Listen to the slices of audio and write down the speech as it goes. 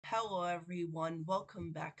Hello everyone,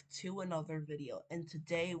 welcome back to another video, and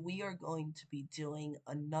today we are going to be doing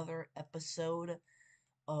another episode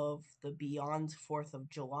of the Beyond 4th of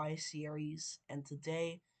July series, and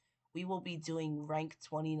today we will be doing rank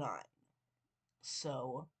 29.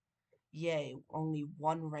 So, yay, only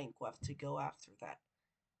one rank left to go after that.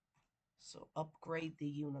 So, upgrade the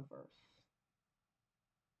universe.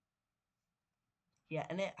 Yeah,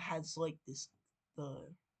 and it has like the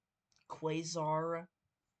quasar.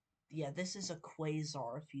 Yeah, this is a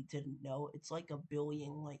quasar if you didn't know. It's like a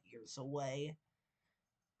billion light years away.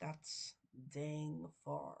 That's dang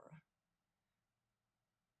far.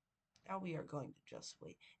 Now we are going to just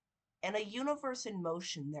wait. In a universe in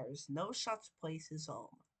motion, there is no such place as home.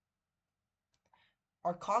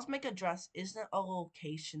 Our cosmic address isn't a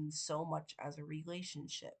location so much as a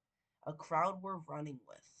relationship, a crowd we're running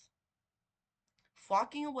with.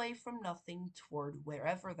 Flocking away from nothing toward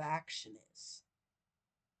wherever the action is.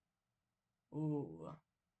 Ooh.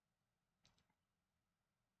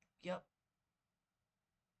 Yep.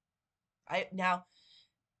 Now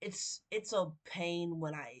it's a pain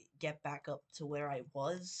when I get back up to where I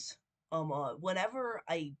was. Whenever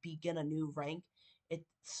I begin a new rank,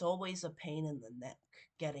 it's always a pain in the neck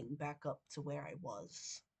getting back up to where I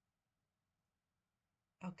was.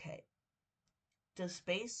 Okay. Does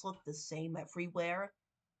space look the same everywhere?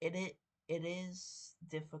 It is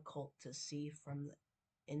difficult to see from the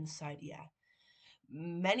inside, yeah.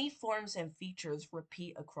 Many forms and features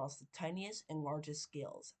repeat across the tiniest and largest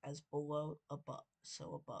scales, as below above,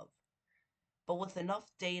 so above. But with enough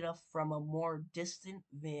data from a more distant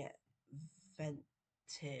vintage,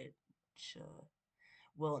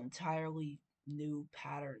 will entirely new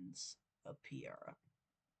patterns appear.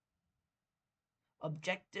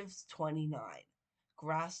 Objectives 29.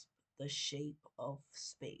 Grasp the shape of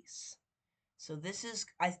space. So this is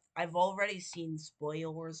I've already seen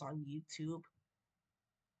spoilers on YouTube.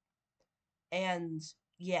 And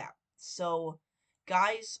yeah, so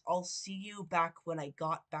guys, I'll see you back when I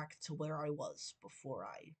got back to where I was before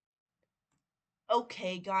I.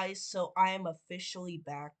 Okay, guys, so I am officially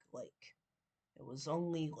back. It was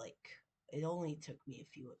only it only took me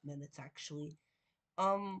a few minutes actually.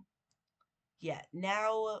 Um, yeah,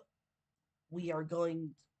 now we are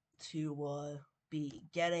going to be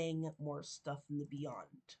getting more stuff in the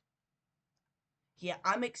Beyond. Yeah,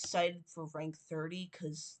 I'm excited for rank 30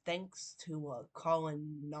 because thanks to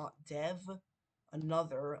Colin Not Dev,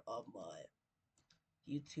 another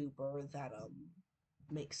YouTuber that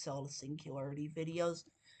makes Zelda Singularity videos.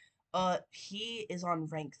 He is on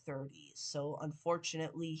rank 30, so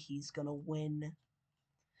unfortunately he's gonna win.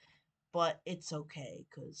 But it's okay,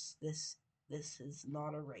 cause this is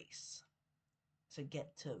not a race to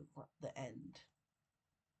get to the end.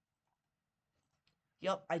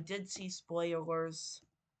 Yup, I did see spoilers,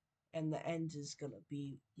 and the end is gonna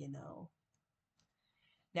be.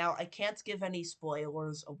 Now, I can't give any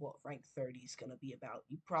spoilers of what rank 30 is gonna be about.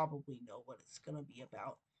 You probably know what it's gonna be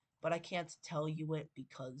about, but I can't tell you it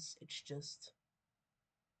because it's just,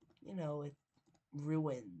 it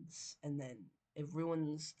ruins, and then it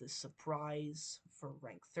ruins the surprise for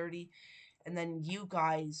rank 30, and then you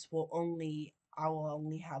guys will I will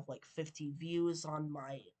only have like 50 views on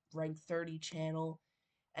my rank 30 channel,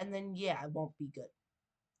 and then yeah, it won't be good.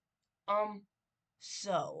 Um,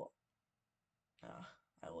 so, uh,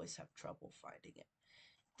 I always have trouble finding it.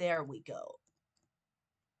 There we go.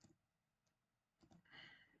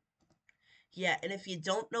 Yeah, and if you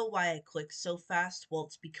don't know why I click so fast, well,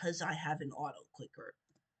 it's because I have an auto clicker.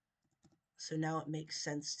 So now it makes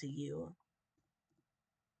sense to you.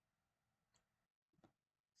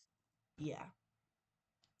 Yeah.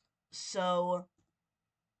 So,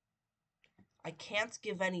 I can't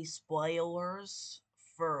give any spoilers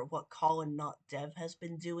for what Colin Not Dev has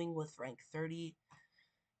been doing with rank 30,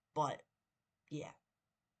 but yeah.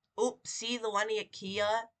 Oops, see the one at Kia?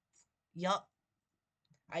 Yup.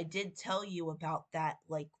 I did tell you about that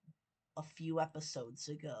like a few episodes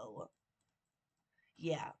ago.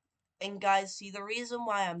 Yeah. And guys, see the reason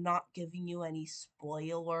why I'm not giving you any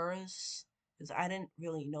spoilers is I didn't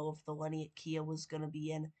really know if the Lenny at Kia was gonna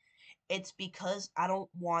be in. It's because I don't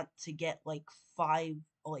want to get like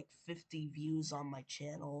 50 views on my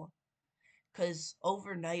channel. Cause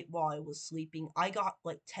overnight while I was sleeping, I got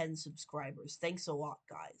like 10 subscribers. Thanks a lot,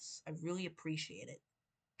 guys. I really appreciate it.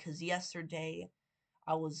 Cause yesterday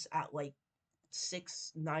I was at like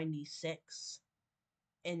 696,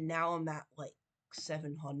 and now I'm at like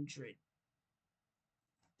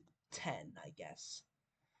 710, I guess.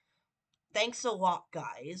 Thanks a lot,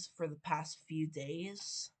 guys, for the past few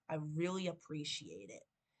days. I really appreciate it.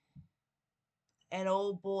 And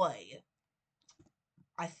oh boy,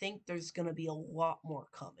 I think there's gonna be a lot more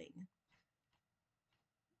coming.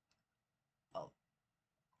 Oh,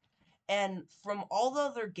 and from all the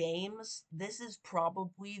other games, this is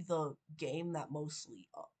probably the game that mostly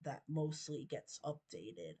gets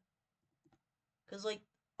updated. Cause like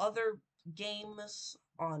other games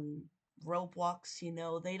on Roblox,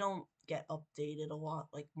 they don't get updated a lot.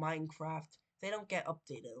 Like Minecraft, they don't get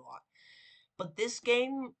updated a lot. But this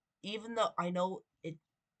game, even though I know it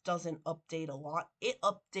doesn't update a lot, it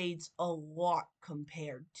updates a lot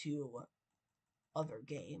compared to other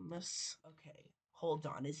games. Okay, hold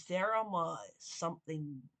on. Is there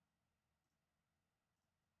something?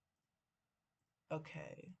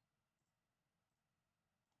 Okay,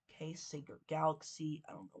 okay, Singular Galaxy.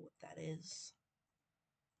 I don't know what that is.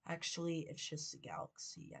 Actually, it's just a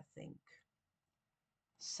galaxy, I think.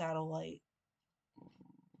 Satellite.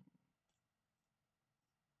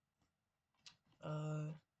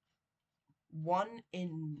 Uh, one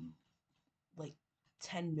in like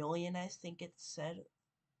 10 million, I think it said.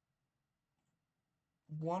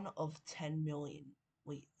 One of 10 million.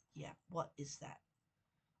 Wait, yeah, what is that?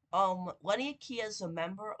 Leniakia is a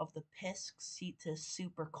member of the Pisces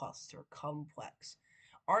supercluster complex.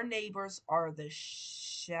 Our neighbors are the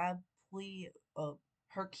Shapley,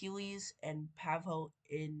 Hercules, and Pavo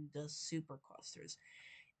in the superclusters,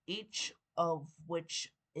 each of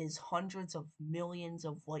which is hundreds of millions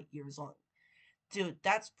of light years long. Dude,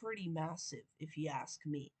 that's pretty massive if you ask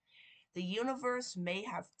me. The universe may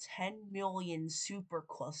have 10 million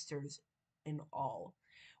superclusters in all.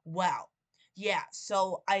 Wow. Yeah,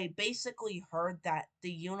 so I basically heard that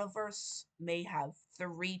the universe may have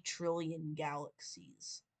 3 trillion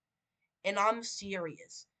galaxies. And I'm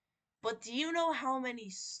serious. But do you know how many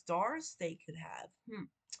stars they could have?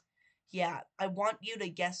 Yeah, I want you to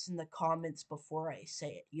guess in the comments before I say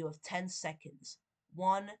it. You have 10 seconds.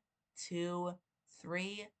 One, two,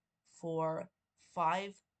 three, 4,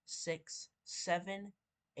 5, 6, 7,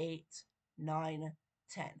 8, 9,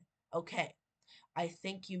 10. Okay, I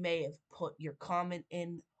think you may have put your comment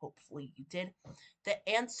in. Hopefully you did. The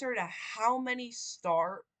answer to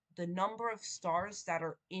the number of stars that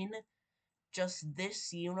are in just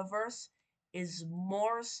this universe is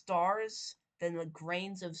more stars than the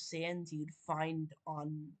grains of sand you'd find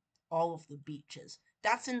on all of the beaches.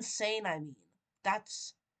 That's insane, I mean.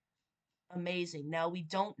 That's amazing. Now, we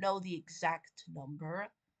don't know the exact number,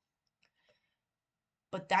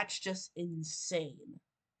 but that's just insane.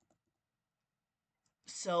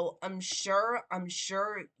 So I'm sure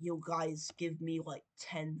you guys give me like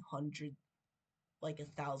 1,000, like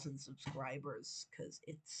 1,000 subscribers, because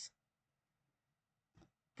it's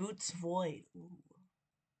Boots Void. Ooh.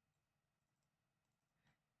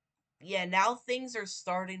 Yeah, now things are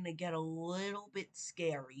starting to get a little bit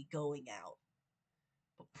scary going out.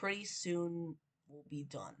 But pretty soon we'll be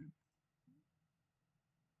done.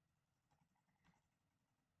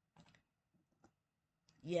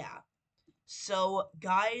 Yeah. So,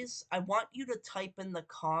 guys, I want you to type in the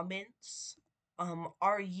comments.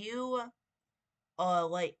 Are you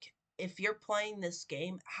like if you're playing this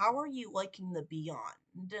game, how are you liking the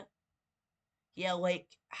Beyond? Yeah, like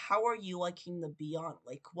how are you liking the Beyond?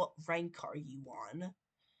 Like what rank are you on?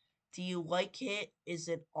 Do you like it? Is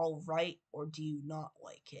it all right or do you not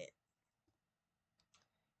like it?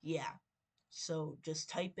 Yeah. So just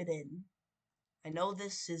type it in. I know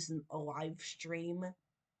this isn't a live stream.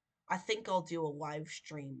 I think I'll do a live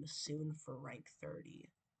stream soon for rank 30.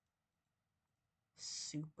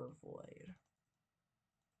 Super Void.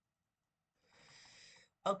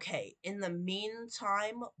 Okay, in the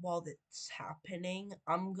meantime, while it's happening,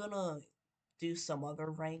 I'm gonna do some other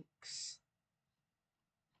ranks.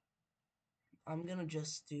 I'm gonna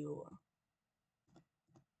just do.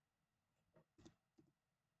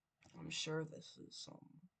 I'm sure this is some.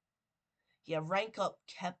 Yeah, rank up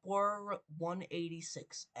Kepler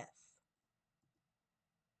 186F.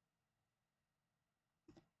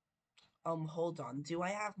 Hold on. Do I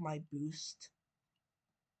have my boost?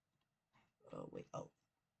 Oh, wait. Oh.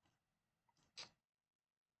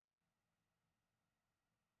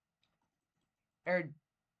 Air.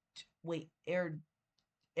 Wait. Aridan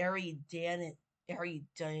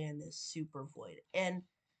is super void. And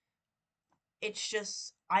it's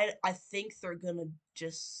just. I think they're gonna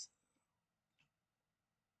just.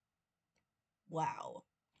 Wow.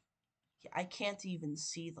 I can't even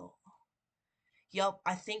see the. Yup,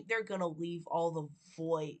 I think they're gonna leave all the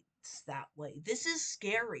voids that way. This is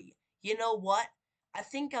scary. You know what? I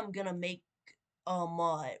think I'm gonna make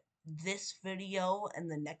this video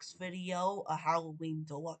and the next video a Halloween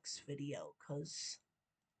deluxe video, cause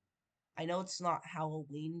I know it's not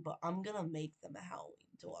Halloween, but I'm gonna make them a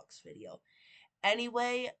Halloween deluxe video.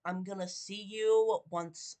 Anyway, I'm gonna see you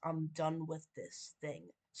once I'm done with this thing.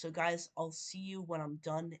 So, guys, I'll see you when I'm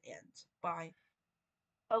done, and bye.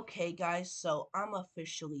 Okay, guys, so I'm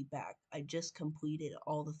officially back. I just completed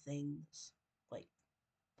all the things, like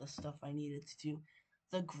the stuff I needed to do.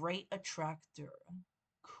 The Great Attractor.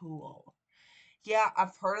 Cool. Yeah,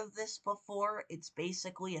 I've heard of this before. It's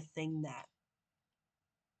basically a thing that.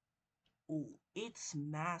 Ooh, it's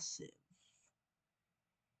massive.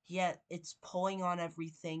 Yeah, it's pulling on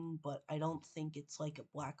everything, but I don't think it's like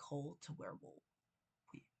a black hole to where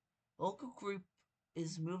we local group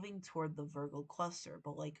is moving toward the Virgo cluster,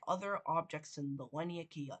 but like other objects in the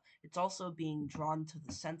Leniakia, it's also being drawn to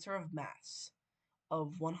the center of mass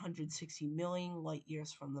of 160 million light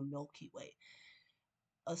years from the Milky Way.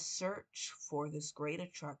 A search for this great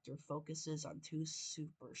attractor focuses on two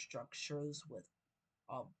superstructures with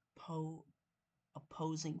oppo-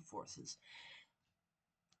 opposing forces.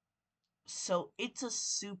 So it's a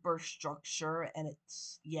superstructure, and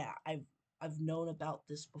it's yeah, I've known about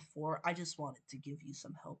this before. I just wanted to give you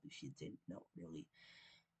some help if you didn't know, really.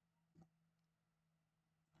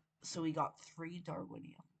 So we got 3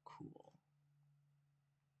 Darwinium. Cool.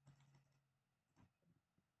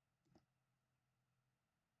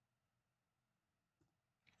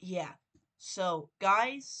 Yeah. So,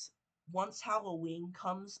 guys, once Halloween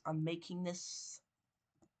comes, a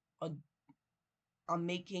I'm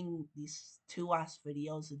making these two last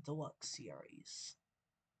videos a deluxe series.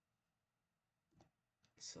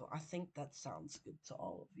 So I think that sounds good to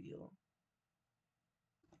all of you.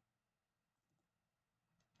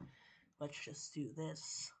 Let's just do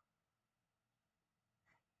this.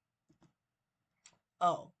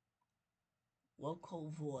 Oh,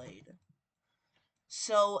 local void.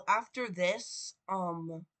 So after this,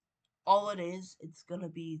 all it's gonna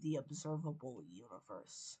be the observable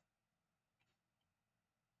universe.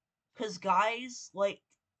 Cause guys, like,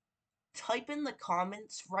 type in the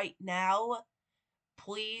comments right now,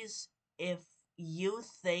 please, if you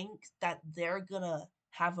think that they're gonna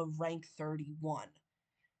have a rank 31.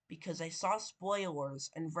 Because I saw spoilers,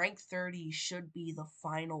 and rank 30 should be the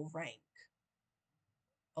final rank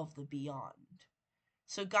of the Beyond.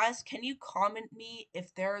 So, guys, can you comment me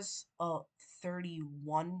if there's a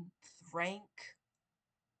 31st rank?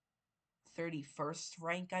 31st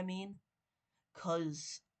rank, I mean?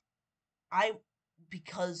 Cause I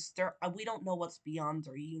because there we don't know what's beyond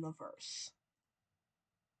our universe.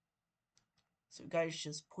 So guys,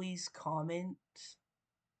 just please comment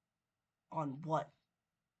on what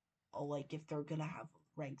like if they're gonna have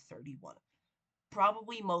rank 31.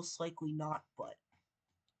 Probably most likely not, but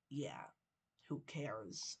yeah, who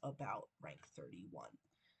cares about rank 31?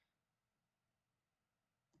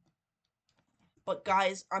 But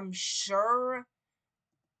guys, I'm sure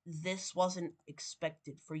this wasn't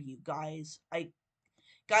expected for you guys.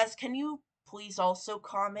 Guys, can you please also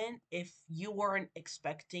comment if you weren't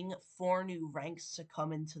expecting 4 new ranks to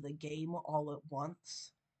come into the game all at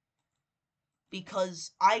once?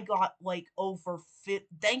 Because I got like over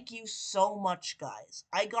thank you so much, guys.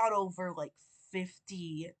 I got over like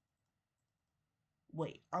 50.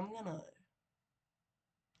 Wait, I'm gonna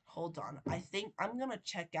hold on. I think I'm gonna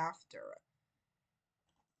check after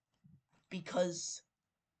because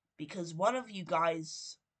one of you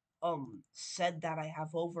guys said that I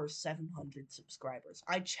have over 700 subscribers.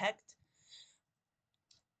 I checked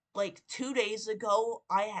like 2 days ago.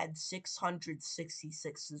 I had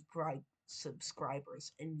 666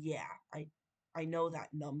 subscribers, and yeah, I know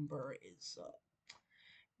that number is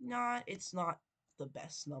not it's not the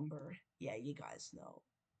best number. Yeah, you guys know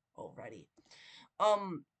already.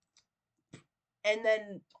 Um and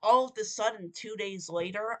then all of a sudden 2 days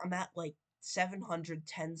later, I'm at like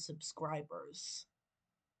 710 subscribers.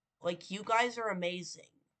 Like, you guys are amazing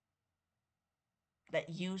that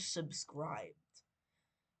you subscribed.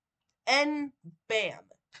 And bam,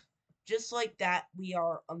 just like that, we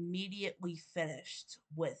are immediately finished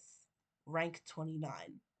with rank 29.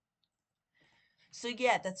 So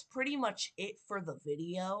yeah, that's pretty much it for the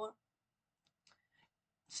video.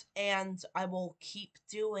 And I will keep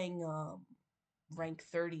doing rank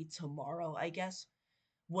 30 tomorrow, I guess.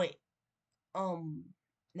 Wait, um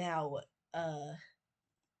now uh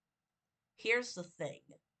here's the thing.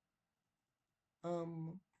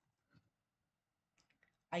 Um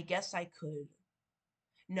I guess I could.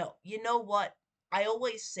 No, you know what? I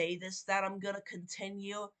always say this that I'm gonna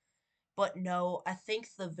continue, but no, I think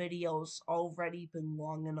the video's already been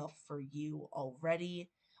long enough for you already.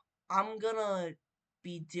 I'm gonna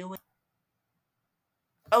be doing.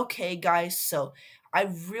 Okay, guys, so I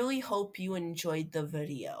really hope you enjoyed the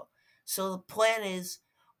video. So the plan is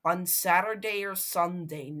on Saturday or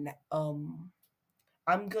Sunday,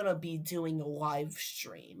 I'm gonna be doing a live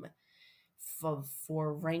stream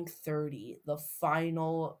for rank 30, the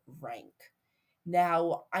final rank.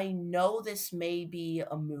 Now, I know this may be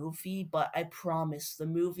a movie, but I promise the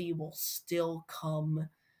movie will still come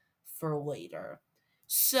for later.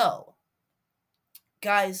 So,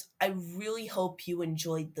 guys, I really hope you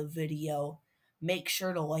enjoyed the video. Make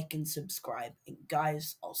sure to like and subscribe. And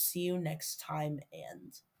guys, I'll see you next time,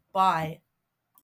 and bye.